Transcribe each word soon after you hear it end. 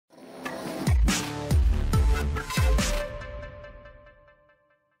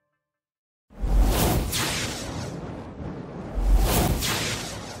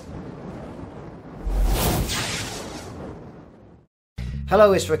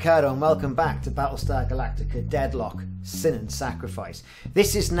Hello, it's Ricardo and welcome back to Battlestar Galactica Deadlock, Sin and Sacrifice.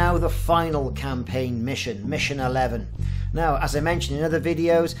 This is now the final campaign mission, Mission 11. Now, as I mentioned in other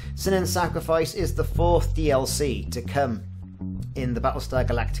videos, Sin and Sacrifice is the 4th DLC to come in the Battlestar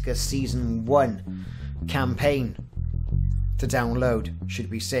Galactica Season 1 campaign to download,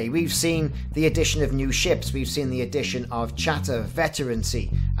 should we say. We've seen the addition of new ships, we've seen the addition of chatter, veterancy,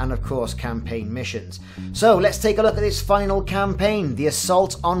 and of course campaign missions. So let's take a look at this final campaign, the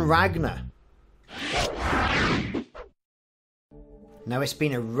assault on Ragnar. Now it's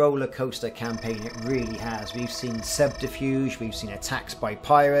been a roller coaster campaign, it really has. We've seen subterfuge, we've seen attacks by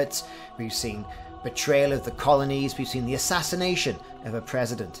pirates, we've seen betrayal of the colonies, we've seen the assassination of a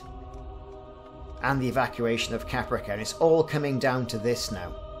president, and the evacuation of Caprica, and it's all coming down to this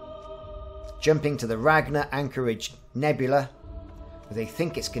now. Jumping to the Ragnar Anchorage Nebula, where they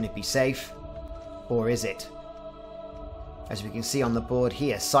think it's going to be safe, or is it? As we can see on the board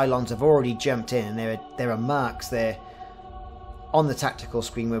here, Cylons have already jumped in, and there are marks there on the tactical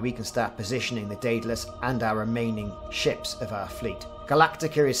screen where we can start positioning the Daedalus and our remaining ships of our fleet.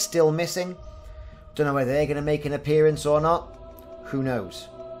 Galactica is still missing. Don't know whether they're going to make an appearance or not. Who knows?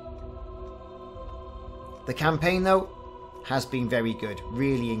 The campaign, though, has been very good,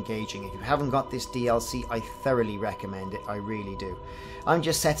 really engaging. If you haven't got this DLC, I thoroughly recommend it, I really do. I'm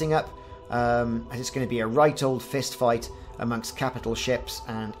just setting up, as it's going to be a right old fist fight amongst capital ships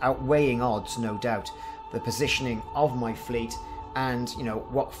and outweighing odds, no doubt, the positioning of my fleet and, you know,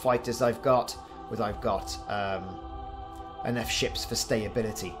 what fighters I've got, whether I've got enough ships for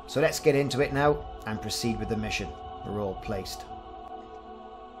stayability. So let's get into it now and proceed with the mission. We're all placed.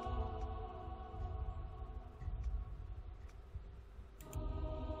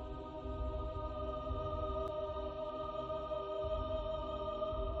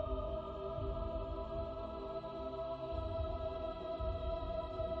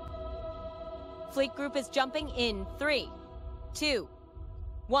 Fleet group is jumping in 3, 2,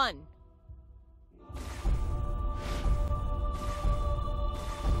 1.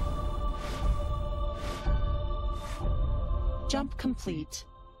 Jump complete.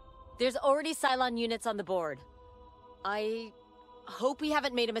 There's already Cylon units on the board. I hope we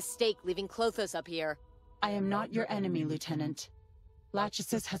haven't made a mistake leaving Klothos up here. I am not your enemy, Lieutenant.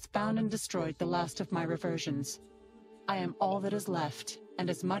 Lachesis has found and destroyed the last of my reversions. I am all that is left, and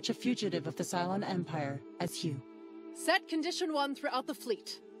as much a fugitive of the Cylon Empire as you. Set Condition 1 throughout the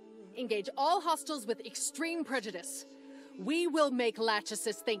fleet. Engage all hostiles with extreme prejudice. We will make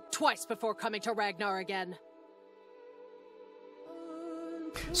Lachesis think twice before coming to Ragnar again.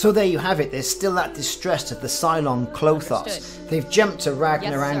 So there you have it, there's still that distrust of the Cylon Klothos. Understood. They've jumped to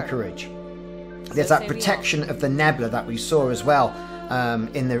Ragnar Yes, sir. Anchorage. There's that protection of the Nebula that we saw as well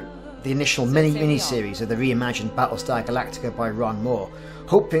in the initial mini-series of the reimagined Battlestar Galactica by Ron Moore,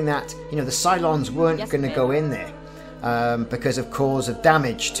 hoping that, you know, the Cylons weren't going to go in there because of cause of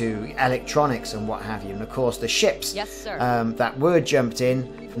damage to electronics and what have you. And of course the ships that were jumped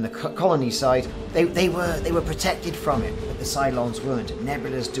in from the colony side, they were protected from it, but the Cylons weren't.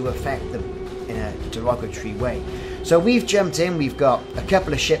 Nebulas do affect them in a derogatory way. So we've jumped in, we've got a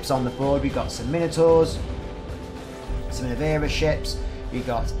couple of ships on the board, we've got some Minotaurs, some Navera ships, we've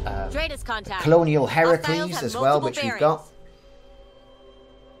got Colonial Heracles as well, which we've got.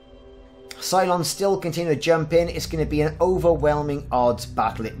 Cylons still continue to jump in. It's going to be an overwhelming odds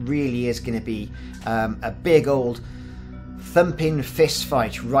battle. It really is going to be a big old thumping fist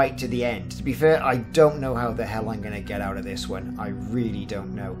fight right to the end. To be fair, I don't know how the hell I'm going to get out of this one. I really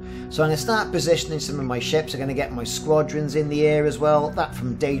don't know. So I'm going to start positioning some of my ships. I'm going to get my squadrons in the air as well. That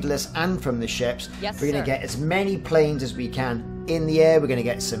from Daedalus and from the ships. We're going to get as many planes as we can in the air. We're going to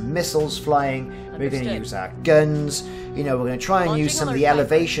get some missiles flying. We're going to use our guns. You know, we're going to try and use some of the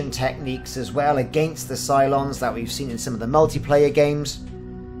elevation techniques as well against the Cylons that we've seen in some of the multiplayer games.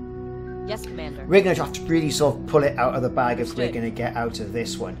 Yes, Commander. We're going to have to really sort of pull it out of the bag if we're going to get out of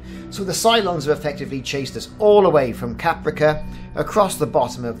this one. So the Cylons have effectively chased us all the way from Caprica, across the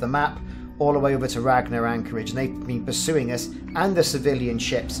bottom of the map, all the way over to Ragnar Anchorage, and they've been pursuing us and the civilian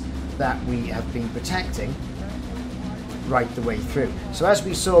ships that we have been protecting right the way through. So as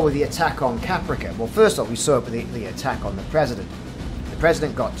we saw with the attack on Caprica, well, first off we saw it with the attack on the President. The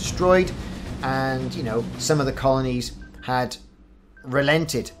President got destroyed, and, you know, some of the colonies had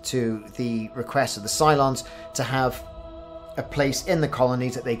relented to the request of the Cylons to have a place in the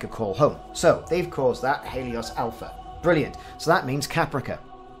colonies that they could call home. So they've caused that, Helios Alpha. Brilliant. So that means Caprica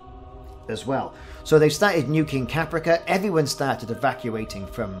as well. So they've started nuking Caprica. Everyone started evacuating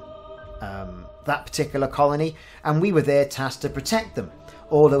from that particular colony, and we were there tasked to protect them,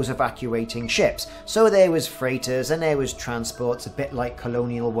 all those evacuating ships. So there was freighters and there was transports, a bit like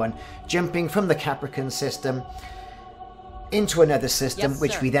Colonial 1, jumping from the Capricorn system into another system, Yes,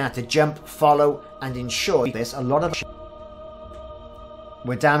 which sir. we then had to jump, follow, and ensure this. A lot of ships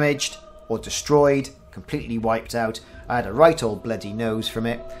were damaged or destroyed, completely wiped out. I had a right old bloody nose from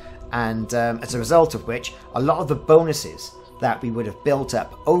it, and as a result of which, a lot of the bonuses that we would have built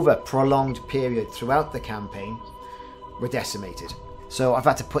up over a prolonged period throughout the campaign were decimated. So I've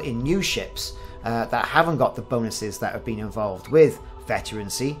had to put in new ships that haven't got the bonuses that have been involved with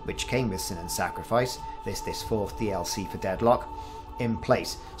Veterancy, which came with Sin and Sacrifice, this fourth DLC for Deadlock, in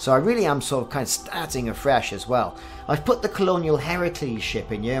place. So I really am sort of kind of starting afresh as well. I've put the Colonial Heracles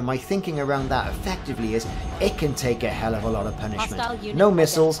ship in here, and my thinking around that effectively is it can take a hell of a lot of punishment. Hostile unit No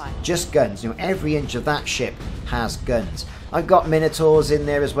missiles, identified. just guns. You know, every inch of that ship has guns. I've got Minotaurs in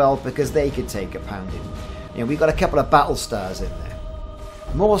there as well because they could take a pounding. You know, we've got a couple of Battlestars in there.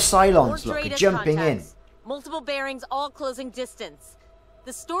 More Cylons, look, are Dratus jumping contacts. Multiple bearings, all closing distance.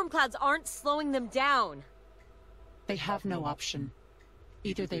 The storm clouds aren't slowing them down. They have no option.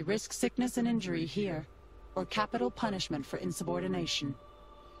 Either they risk sickness and injury here, or capital punishment for insubordination.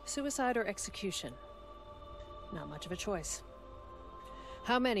 Suicide or execution? Not much of a choice.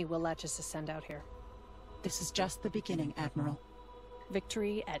 How many will Lachesis send out here? This is just the beginning, Admiral.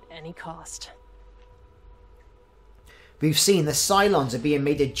 Victory at any cost. We've seen the Cylons are being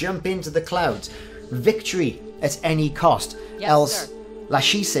made to jump into the clouds. Victory at any cost. Yes, Else, sir.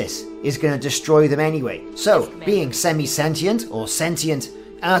 Lachesis is going to destroy them anyway. So, Yes, Commander. being semi-sentient or sentient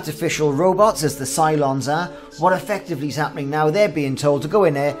artificial robots as the Cylons are, what effectively is happening now, they're being told to go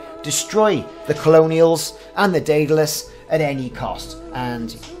in there, destroy the Colonials and the Daedalus at any cost.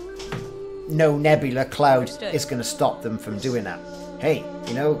 And no Nebula cloud Understood. is going to stop them from doing that. Hey,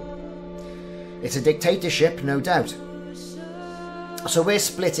 you know, it's a dictatorship, no doubt. So we're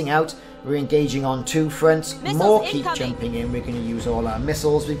splitting out. We're engaging on two fronts. Missiles More keep incoming. jumping in. We're going to use all our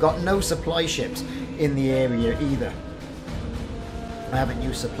missiles. We've got no supply ships in the area either. I haven't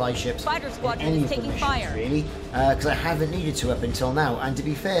used supply ships Fighter in squadron any is of the taking missions, fire. really, because I haven't needed to up until now. And to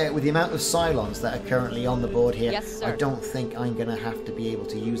be fair, with the amount of Cylons that are currently on the board here, Yes, sir. I don't think I'm going to have to be able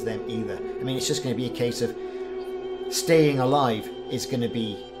to use them either. I mean, it's just going to be a case of staying alive is going to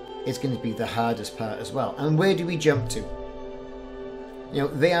be the hardest part as well. And where do we jump to? You know,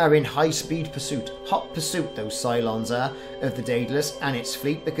 they are in high-speed pursuit, hot pursuit, those Cylons are, of the Daedalus and its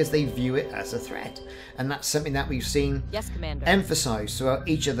fleet because they view it as a threat. And that's something that we've seen Yes, Commander. emphasised throughout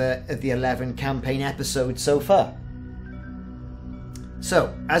each of the 11 campaign episodes so far.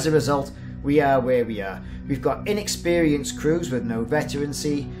 So, as a result, we are where we are. We've got inexperienced crews with no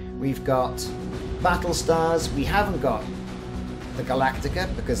veterancy. We've got Battlestars. We haven't got the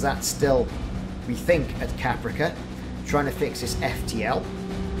Galactica because that's still, we think, at Caprica, trying to fix this FTL.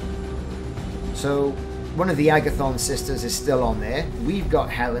 So one of the Agathon sisters is still on there. We've got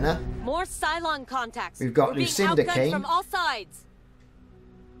Helena. More Cylon contacts. We've got We're being Lucinda outgunned Kane. from all sides.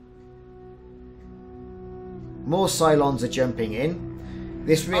 More Cylons are jumping in.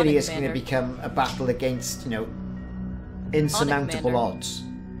 This really it, is going to Commander. become a battle against, you know, insurmountable Commander. odds.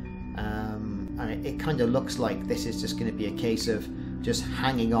 And it kind of looks like this is just going to be a case of just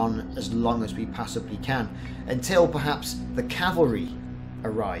hanging on as long as we possibly can until perhaps the cavalry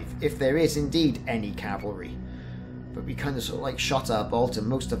arrive, if there is indeed any cavalry. But we kind of sort of like shot our bolt and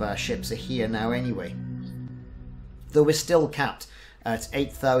most of our ships are here now anyway. Though we're still capped at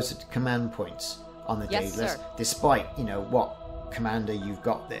 8,000 command points on the Yes, Daedalus, sir. despite, you know, what commander you've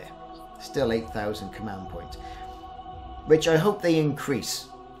got there. Still 8,000 command points. Which I hope they increase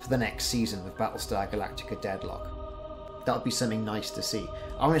for the next season of Battlestar Galactica Deadlock. That would be something nice to see.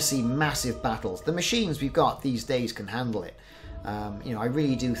 I want to see massive battles. The machines we've got these days can handle it. You know, I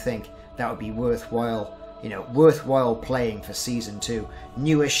really do think that would be worthwhile, you know, worthwhile playing for season 2.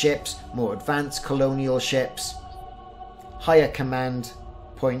 Newer ships, more advanced colonial ships, higher command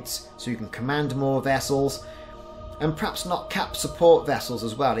points so you can command more vessels, and perhaps not cap support vessels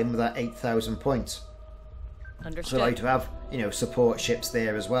as well in with that 8,000 points. Understood. So I'd have, you know, support ships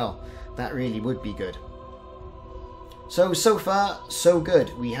there as well. That really would be good. So far, so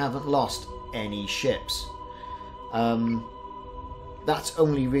good. We haven't lost any ships. That's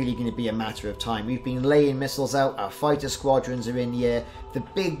only really going to be a matter of time. We've been laying missiles out. Our fighter squadrons are in the air. The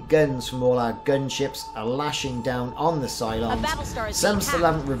big guns from all our gunships are lashing down on the Cylons. A Battlestar is Some being still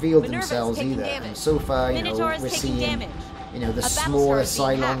hacked. haven't revealed Minerva's themselves taking either. damage. And so far, you know, Minotaur is we're taking seeing, damage. you know, the A Battlestar smaller is being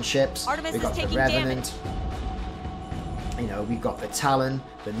Cylon hacked. ships. Artemis We've is got the taking Revenant. You know, we've got the Talon,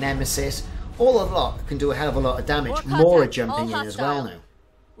 the Nemesis. All of lot can do a hell of a lot of damage. More More are contact, jumping all in as well hostile. now.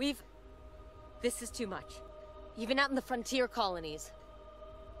 We've This is too much. Even out in the frontier colonies.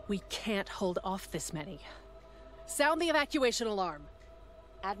 We can't hold off this many. Sound the evacuation alarm.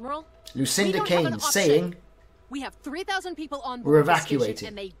 Admiral? Lucinda We don't have an Kane option. saying, We have 3,000 people on We're board the station, evacuating.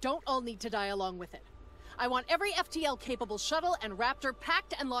 and they don't all need to die along with it. I want every FTL-capable shuttle and Raptor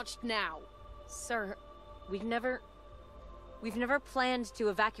packed and launched now. Sir, we've never planned to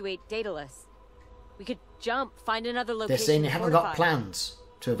evacuate Daedalus. We could jump, find another location. they're saying they to haven't fortify. got plans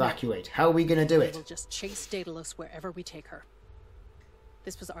to evacuate. How are we going to do it? We'll just chase Daedalus wherever we take her.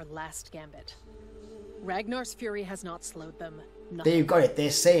 This was our last gambit. Ragnar's fury has not slowed them. There you've got it.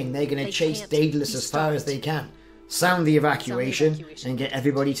 They're saying they're going to They chase can't Daedalus be as far as stopped. they can. Sound the evacuation evacuation. and get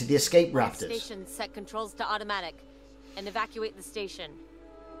everybody to the escape All raptors. stations set controls to automatic and evacuate the station.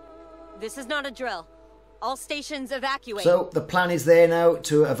 This is not a drill. All stations evacuate. So the plan is there now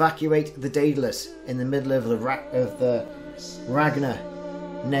to evacuate the Daedalus in the middle of the Ragnar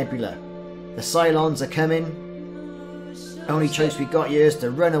Nebula. The Cylons are coming. Only choice we got here is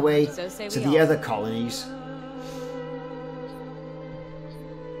to run away So say to we the all. other colonies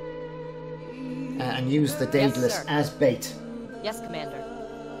and use the Daedalus sir. as bait Yes, Commander.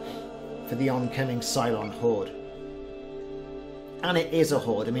 for the oncoming Cylon horde. And it is a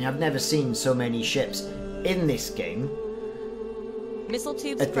horde. I mean, I've never seen so many ships in this game Missile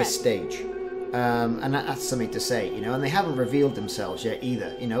tubes at this pressed. stage. And that's something to say, you know, and they haven't revealed themselves yet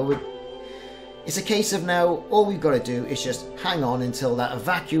either, you know. It's a case of now, all we've got to do is just hang on until that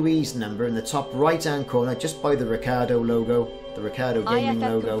evacuees number in the top right-hand corner, just by the Ricardo logo, the Ricardo Gaming IFF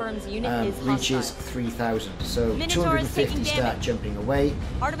logo, confirms unit is reaches hostile. 3,000. So Minotaur is 250 taking start damage. jumping away.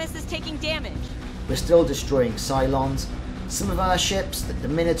 Artemis is taking damage. We're still destroying Cylons. Some of our ships, the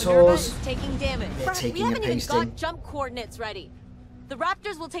Minerva Minotaurs, is taking damage. they're we taking a haven't even pasting. got jump coordinates ready. The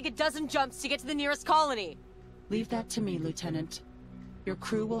Raptors will take a dozen jumps to get to the nearest colony. Leave that to me, Lieutenant. Your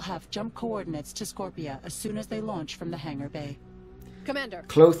crew will have jump coordinates to Scorpia as soon as they launch from the hangar bay. Commander.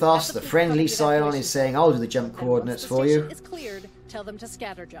 Clothos, have the fleet friendly cover Cylon, evacuation is saying, I'll do the jump and coordinates once for the you. station is cleared, tell them to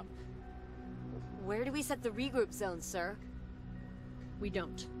scatter jump. Where do we set the regroup zone, sir? We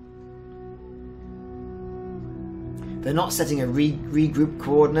don't. They're not setting a regroup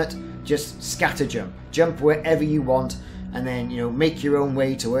coordinate, just scatter jump. Jump wherever you want, and then, you know, make your own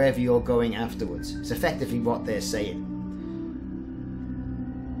way to wherever you're going afterwards. It's effectively what they're saying.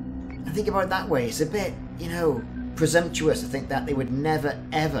 I think about it that way, it's a bit, you know, presumptuous to think that they would never,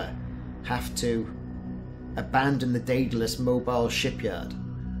 ever have to abandon the Daedalus mobile shipyard.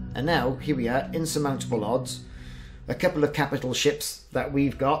 And now, here we are, insurmountable odds. A couple of capital ships that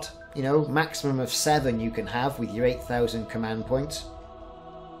we've got, you know, maximum of 7 you can have with your 8,000 command points.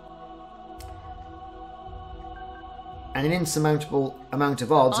 And an insurmountable amount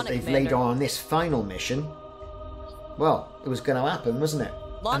of odds On that it, they've laid Commander. on this final mission. Well, it was going to happen, wasn't it?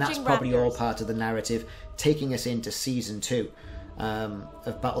 And that's Launching probably all Raptors. part of the narrative taking us into Season 2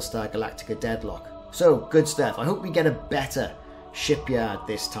 of Battlestar Galactica Deadlock. So, good stuff. I hope we get a better shipyard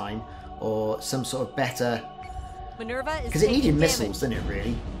this time, or some sort of better... Minerva is Because it taking needed damage. missiles, didn't it,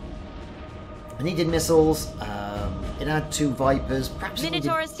 really? It needed missiles, it had 2 Vipers, perhaps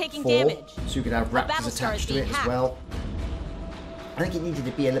Minotaur it is taking needed 4, damage. so you could have A Raptors Battlestar is attached to being it as hacked. well. I think it needed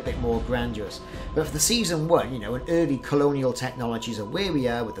to be a little bit more grandiose. But for the Season 1, you know, and early colonial technologies of where we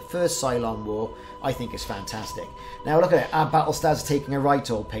are with the first Cylon War, I think is fantastic. Now look at it, our Battlestars are taking a right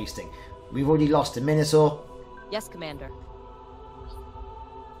old pasting. We've already lost a Minotaur. Yes, Commander.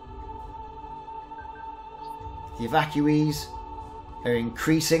 The evacuees are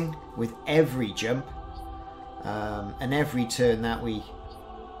increasing with every jump and every turn that we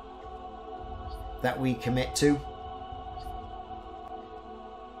commit to.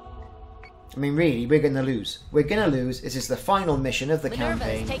 I mean, really, we're going to lose. We're going to lose. This is the final mission of the Minerva is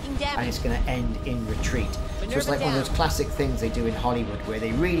campaign, taking damage. and it's going to end in retreat. So it's Minerva like one of those down. classic things they do in Hollywood, where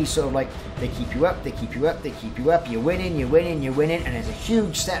they really sort of like, they keep you up, they keep you up, they keep you up, you're winning, you're winning, you're winning, and there's a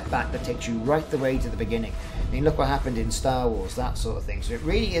huge setback that takes you right the way to the beginning. I mean, look what happened in Star Wars, that sort of thing. So it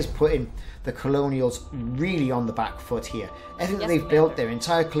really is putting the Colonials really on the back foot here. Everything that Yes, they've built, Commander. their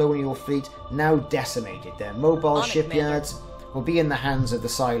entire Colonial fleet, now decimated. Their mobile On it, shipyards will be in the hands of the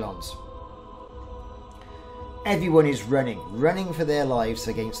Cylons. Everyone is running for their lives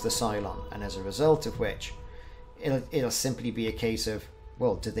against the Cylon, and as a result of which, it'll simply be a case of,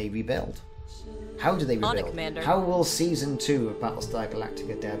 well, do they rebuild? How do they On it, rebuild? Commander. How will Season 2 of Battlestar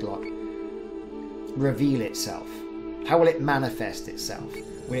Galactica Deadlock reveal itself? How will it manifest itself?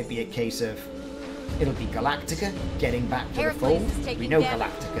 Will it be a case of, it'll be Galactica getting back to the Heracles fold? is taking We know damage.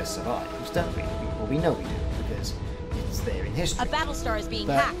 Galactica survives, don't we? Well, we know we do, because it's there in history. A Battlestar is being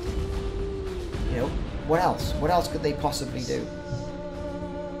But- hacked. You know, what else? What else could they possibly do?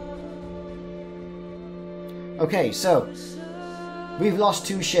 Okay, so we've lost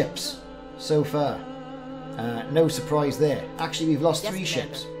 2 ships so far. No surprise there. Actually, we've lost 3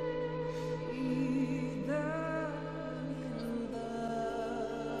 ships.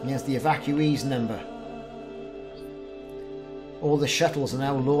 Here's the evacuees number. All the shuttles are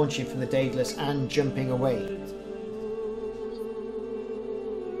now launching from the Daedalus and jumping away.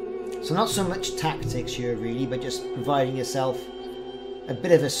 So not so much tactics here really, but just providing yourself a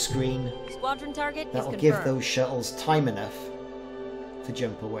bit of a screen Squadron target that will give those shuttles time enough to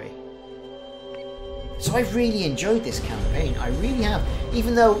jump away. So I've really enjoyed this campaign. I really have.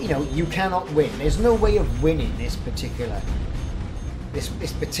 Even though, you know, you cannot win. There's no way of winning this particular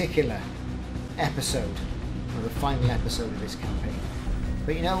episode, or the final episode of this campaign.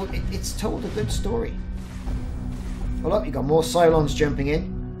 But you know, it's told a good story. Well, look, you got more Cylons jumping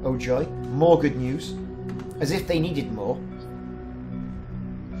in. Oh joy, more good news. As if they needed more.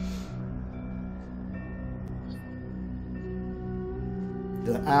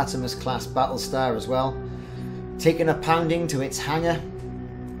 The Artemis class Battlestar as well. Taking a pounding to its hangar.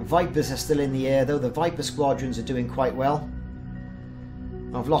 Vipers are still in the air though. The Viper squadrons are doing quite well.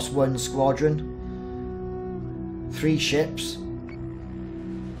 I've lost 1 squadron. 3 ships.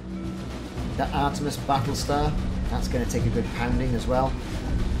 The Artemis Battlestar. That's going to take a good pounding as well.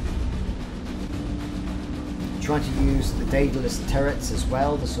 Trying to use the Daedalus turrets as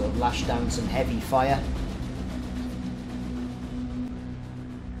well to sort of lash down some heavy fire.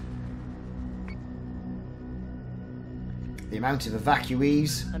 The amount of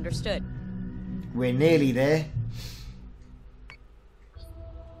evacuees. Understood. We're nearly there.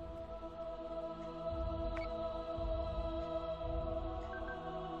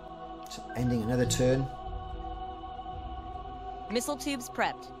 So ending another turn. Missile tubes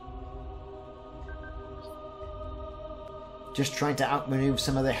prepped. Just trying to outmaneuver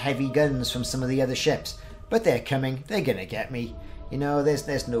some of the heavy guns from some of the other ships. But they're coming. They're gonna get me. You know,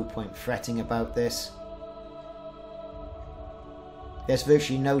 there's no point fretting about this. There's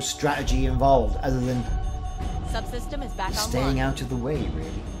virtually no strategy involved other than Subsystem is back staying online. out of the way,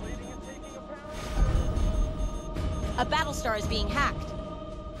 really. A Battlestar is being hacked.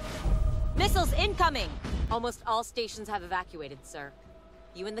 Missiles incoming! Almost all stations have evacuated, sir.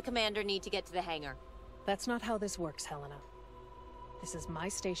 You and the commander need to get to the hangar. That's not how this works, Helena. This is my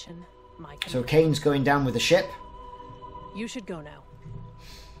station, my command. So Kane's going down with the ship. You should go now.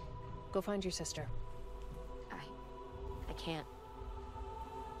 Go find your sister. I can't.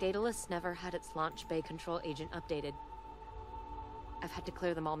 Daedalus never had its launch bay control agent updated. I've had to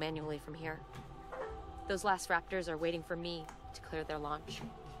clear them all manually from here. Those last Raptors are waiting for me to clear their launch.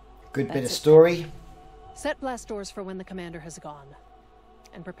 Good bit of story. Set blast doors for when the commander has gone.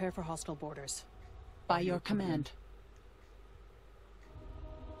 And prepare for hostile borders. By your command.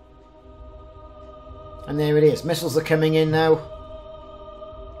 And there it is. Missiles are coming in now.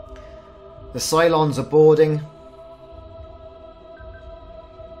 The Cylons are boarding.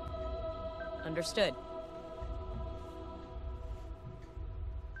 Understood.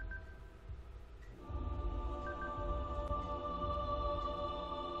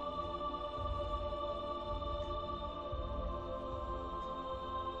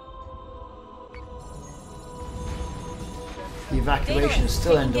 The evacuation is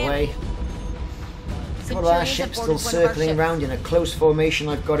still underway. Well, our ship's still circling around in a close formation.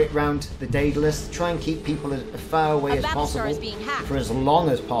 I've got it round the Daedalus to try and keep people as far away as possible for as long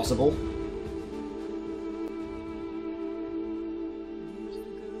as possible.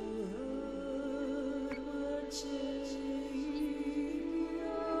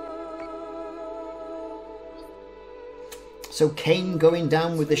 So Kane going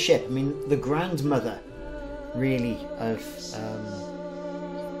down with the ship. I mean, the grandmother, really, of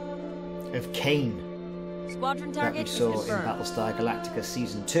Kane Squadron that we target saw is in confirmed. Battlestar Galactica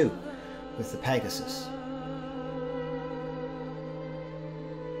Season 2 with the Pegasus.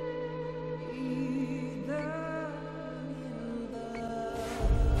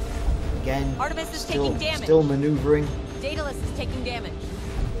 Again, Artemis is taking damage. still maneuvering. Daedalus is taking damage.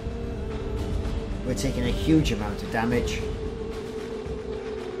 We're taking a huge amount of damage.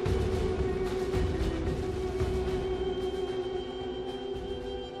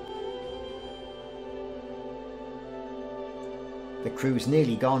 The crew's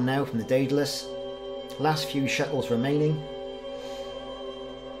nearly gone now from the Daedalus. Last few shuttles remaining.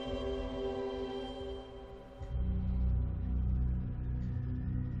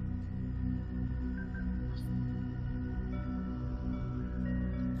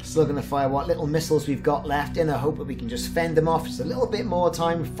 Still going to fire what little missiles we've got left in a hope that we can just fend them off. Just a little bit more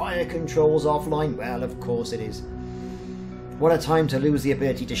time. Fire controls offline. Well, of course it is. What a time to lose the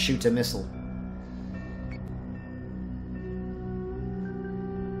ability to shoot a missile.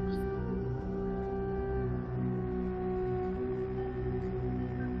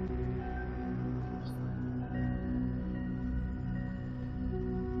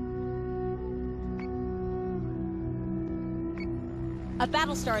 A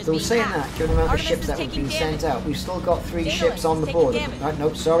Battlestar is So we're being saying hacked. that, given the amount of Artemis ships is that have taking been sent damage. out, we've still got 3 Daedalus ships on is the taking board. damage. Right,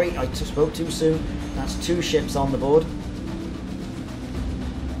 no, sorry, I spoke too soon. That's 2 ships on the board.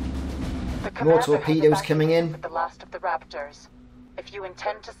 More torpedoes coming in. The last of the Raptors. If you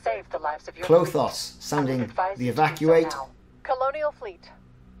intend to save the lives of your Clothos sounding the evacuate. Colonial Fleet,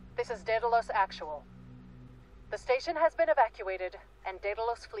 this is Daedalus Actual. The station has been evacuated, and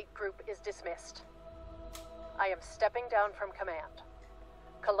Daedalus Fleet Group is dismissed. I am stepping down from command.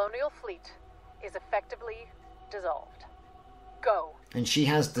 Colonial Fleet is effectively dissolved. Go. And she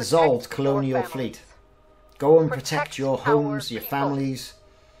has dissolved Colonial Fleet. Go and protect your homes, your families.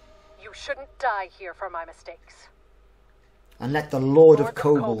 You shouldn't die here for my mistakes. And let the Lord of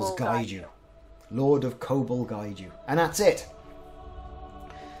Kobolds guide you. Lord of Kobold guide you. And that's it.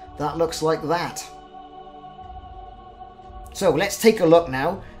 That looks like that. So let's take a look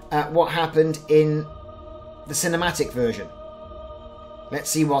now at what happened in the cinematic version. Let's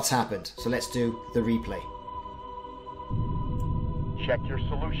see what's happened. So let's do the replay. Check your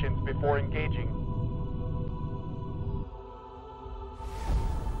solutions before engaging.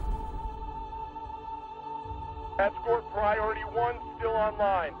 Escort priority 1 still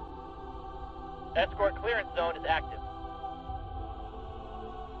online. Escort clearance zone is active.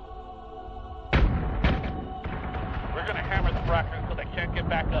 We're gonna hammer the fractors so they can't get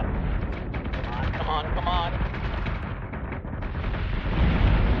back up. Come on, come on.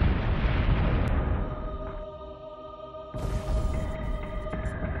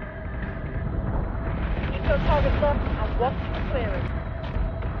 Keep your target locked and watch the clearance.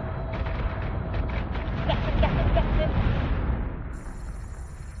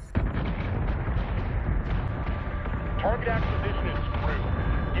 Target acquisition is screwed.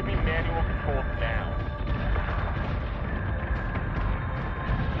 Give me manual controls now.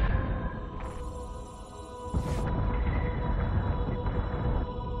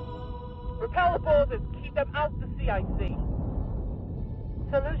 Repellable is keep them out the CIC.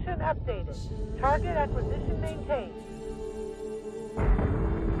 Solution updated. Target acquisition maintained.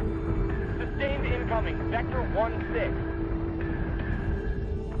 Sustained incoming. Vector 1-6.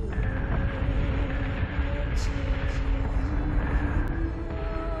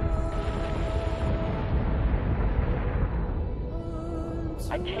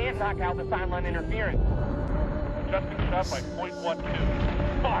 I can't knock out the Cylon interference. Adjusting shut by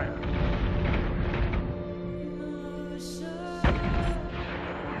 0.12. Fire!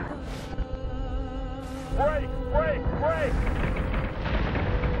 Break! Break! Break!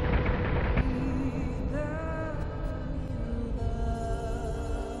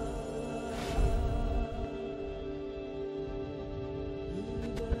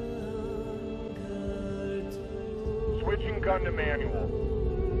 Switching gun to manual.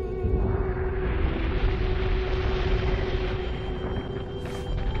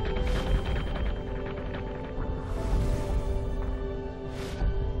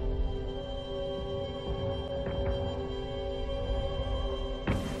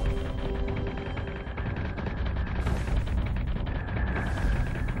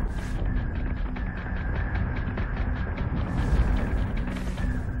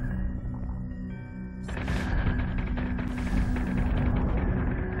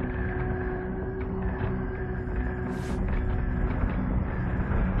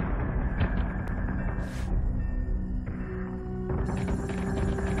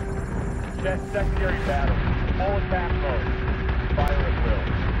 Jet secondary battle. Full attack mode. Fire at will.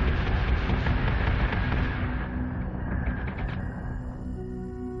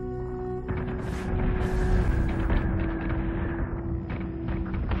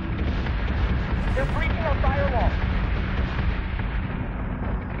 They're breaching our firewall.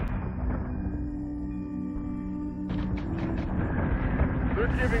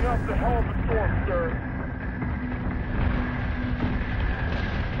 They're giving us a hell of a storm, sir.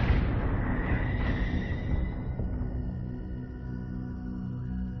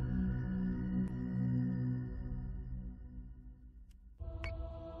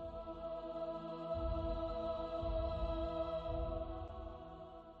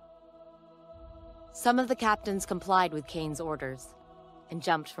 Some of the captains complied with Kane's orders and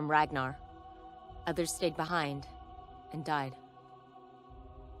jumped from Ragnar. Others stayed behind and died.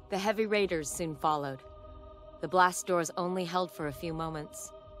 The heavy raiders soon followed. The blast doors only held for a few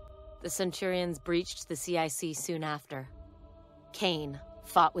moments. The Centurions breached the CIC soon after. Kane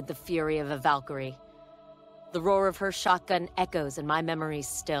fought with the fury of a Valkyrie. The roar of her shotgun echoes in my memories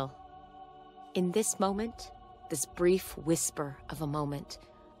still. In this moment, this brief whisper of a moment,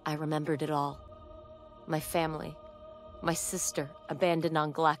 I remembered it all. My family, my sister abandoned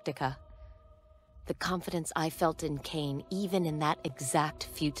on Galactica. The confidence I felt in Kane, even in that exact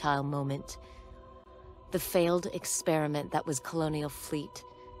futile moment. The failed experiment that was Colonial Fleet.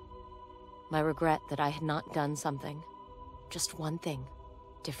 My regret that I had not done something, just one thing,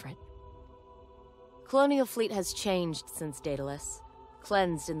 different. Colonial Fleet has changed since Daedalus,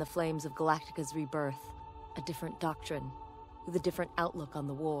 cleansed in the flames of Galactica's rebirth, a different doctrine, with a different outlook on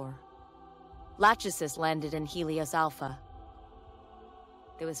the war. Lachesis landed in Helios Alpha.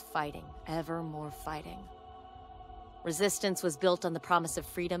 There was fighting, ever more fighting. Resistance was built on the promise of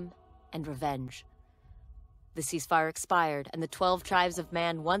freedom and revenge. The ceasefire expired, and the 12 tribes of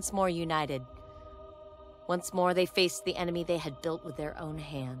man once more united. Once more they faced the enemy they had built with their own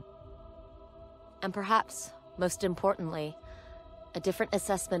hand. And perhaps, most importantly, a different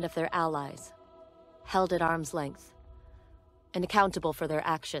assessment of their allies, held at arm's length, and accountable for their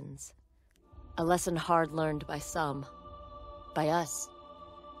actions. A lesson hard learned by some, by us.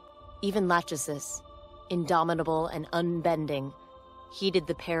 Even Lachesis, indomitable and unbending, heeded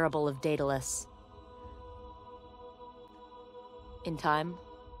the parable of Daedalus. In time,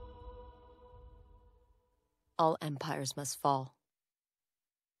 all empires must fall.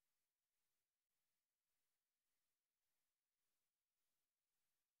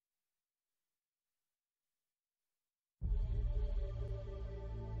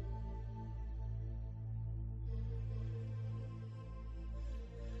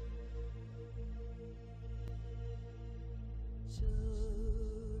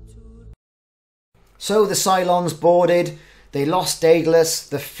 So the Cylons boarded, they lost Daedalus,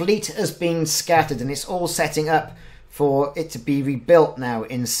 the fleet has been scattered, and it's all setting up for it to be rebuilt now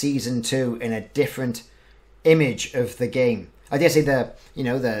in Season 2 in a different image of the game. I dare say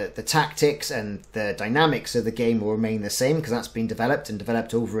the tactics and the dynamics of the game will remain the same because that's been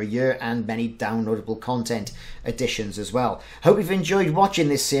developed over a year, and many downloadable content additions as well. Hope you've enjoyed watching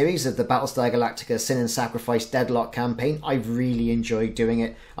this series of the Battlestar Galactica Sin and Sacrifice Deadlock campaign. I've really enjoyed doing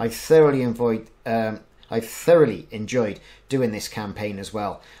it. I thoroughly enjoyed doing this campaign as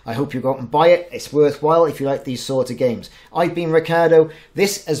well. I hope you go out and buy it. It's worthwhile if you like these sort of games. I've been Ricardo.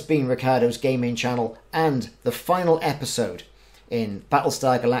 This has been Ricardo's Gaming Channel, and the final episode in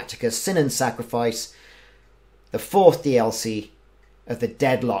Battlestar Galactica Sin and Sacrifice, the 4th DLC of the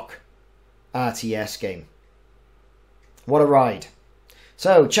Deadlock RTS game. What a ride.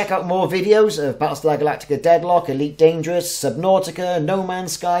 So check out more videos of Battlestar Galactica Deadlock, Elite Dangerous, Subnautica, No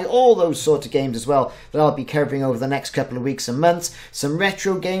Man's Sky, all those sort of games as well that I'll be covering over the next couple of weeks and months. Some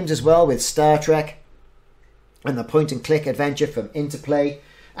retro games as well with Star Trek and the point and click adventure from Interplay,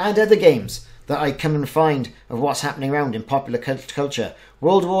 and other games that I come and find of what's happening around in popular culture.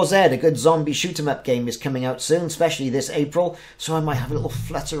 World War Z, a good zombie shoot-'em-up game, is coming out soon, especially this April, so I might have a little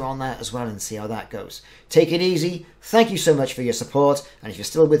flutter on that as well and see how that goes. Take it easy. Thank you so much for your support, and if you're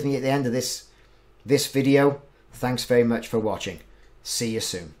still with me at the end of this video, thanks very much for watching. See you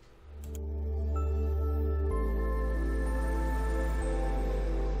soon.